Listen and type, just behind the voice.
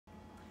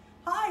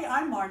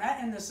Hi, I'm Marna,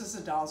 and this is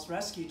the Dolls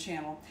Rescue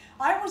Channel.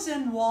 I was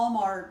in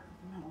Walmart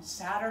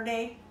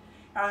Saturday,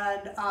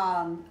 and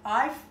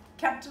I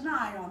kept an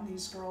eye on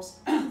these girls.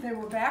 They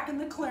were back in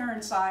the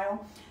clearance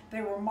aisle. They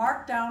were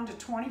marked down to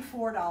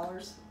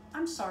 $24.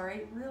 I'm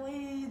sorry,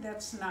 really?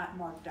 That's not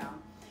marked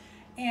down.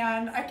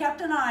 And I kept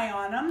an eye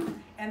on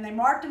them, and they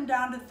marked them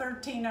down to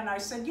 $13, and I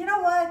said, you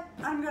know what?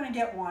 I'm going to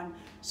get one.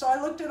 So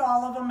I looked at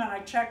all of them, and I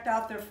checked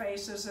out their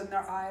faces and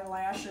their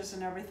eyelashes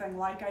and everything,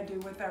 like I do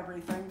with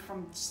everything,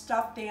 from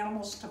stuffed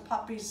animals to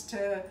puppies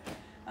to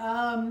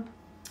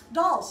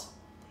dolls.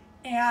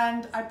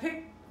 And I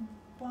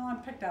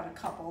picked out a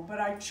couple,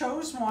 but I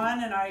chose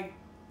one, and I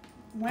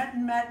went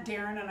and met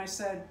Darren, and I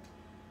said,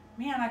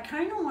 man, I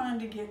kind of wanted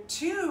to get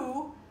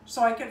two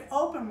so I could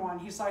open one.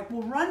 He's like,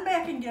 well, run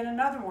back and get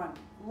another one.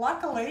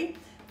 Luckily,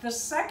 the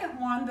second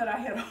one that I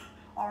had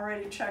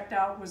already checked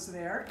out was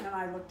there, and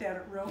I looked at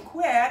it real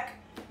quick,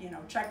 you know,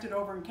 checked it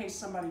over in case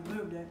somebody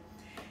moved it.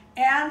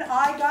 And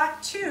I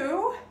got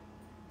two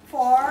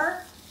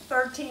for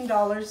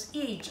 $13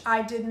 each.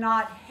 I did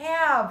not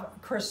have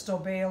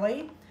Krystal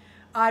Bailey.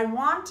 I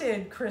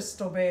wanted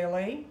Krystal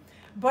Bailey,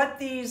 but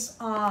these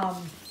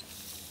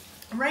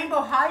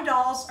Rainbow High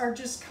dolls are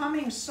just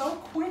coming so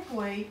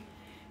quickly,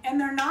 and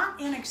they're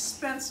not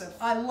inexpensive.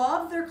 I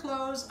love their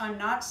clothes. I'm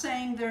not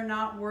saying they're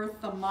not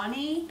worth the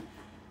money.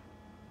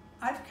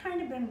 I've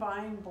kind of been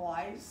buying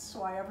Blythes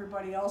while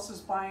everybody else is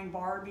buying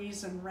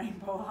Barbies and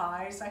Rainbow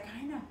Highs. I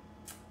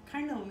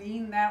kind of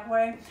lean that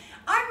way.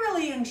 I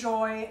really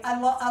enjoy, I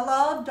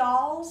love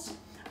dolls.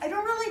 I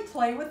don't really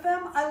play with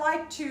them. I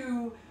like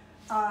to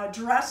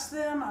dress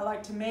them. I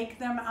like to make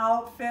them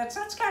outfits.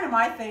 That's kind of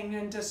my thing,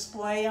 and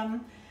display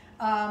them.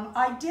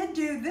 I did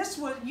do, this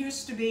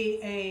used to be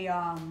a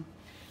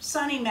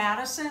Sunny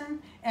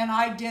Madison, and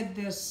I did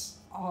this,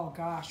 oh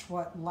gosh,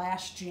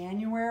 last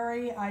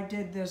January, I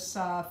did this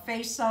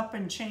face up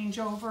and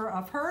changeover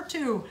of her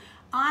to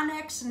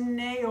Onyx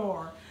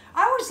Naor.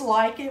 I always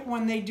like it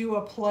when they do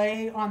a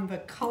play on the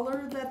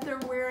color that they're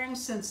wearing,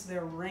 since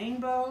they're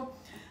rainbow.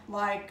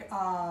 Like,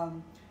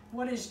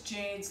 what is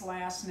Jade's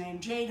last name?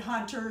 Jade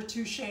Hunter,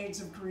 2 Shades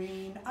of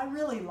Green. I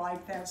really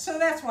like that. So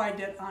that's why I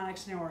did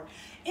Onyx Naor.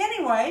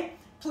 Anyway,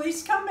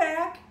 please come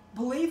back.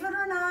 Believe it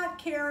or not,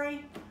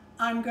 Carrie,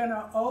 I'm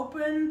gonna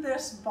open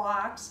this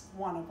box,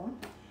 one of them,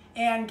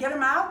 and get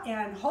them out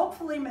and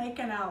hopefully make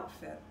an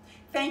outfit.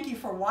 Thank you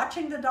for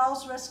watching the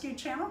Dolls Rescue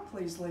Channel.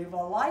 Please leave a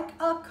like,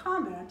 a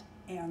comment,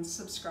 and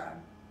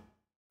subscribe.